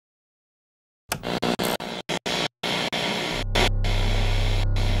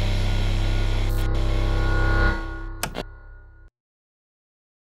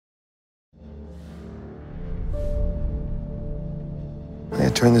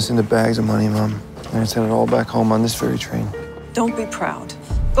turn this into bags of money, Mom. And I send it all back home on this very train. Don't be proud.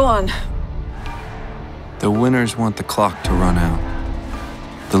 Go on. The winners want the clock to run out.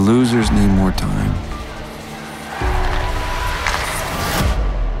 The losers need more time.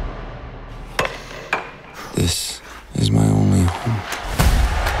 This is my only home.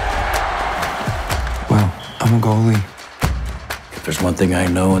 Well, I'm a goalie. If there's one thing I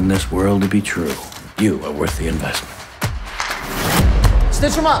know in this world to be true, you are worth the investment.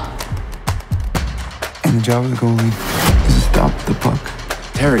 Stitch him up. And the job of the goalie is to stop the puck.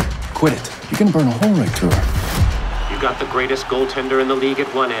 Terry, quit it. You're gonna burn a hole right through her. You got the greatest goaltender in the league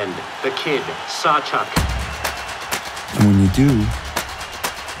at one end, the kid, Sawchuk. And when you do,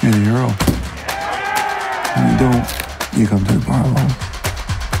 you're the hero. When you don't, you come to the bar alone.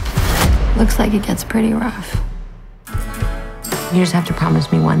 Looks like it gets pretty rough. You just have to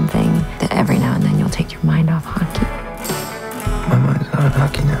promise me one thing, that every now and then you'll take your mind off hockey. My mind's not on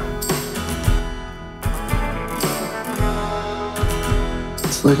hockey now.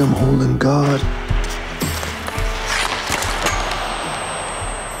 It's like I'm holding God.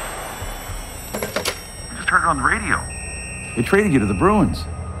 Just heard it on the radio. They traded you to the Bruins.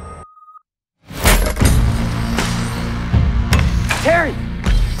 Terry!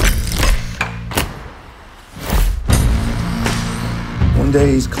 One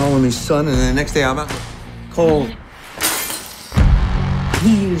day he's calling me son, and the next day I'm out cold.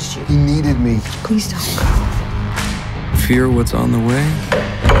 He used you. He needed me. Please don't go. Fear what's on the way?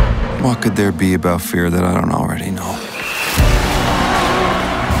 What could there be about fear that I don't already know?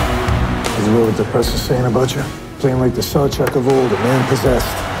 Is what the press is saying about you? Playing like the Sawchuk of old, a man possessed.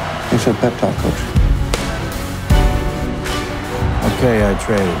 Thanks for the pep talk, Coach. Okay, I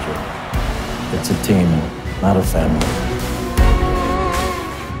traded you. It's a team, not a family.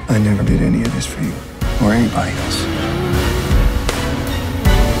 I never did any of this for you or anybody else.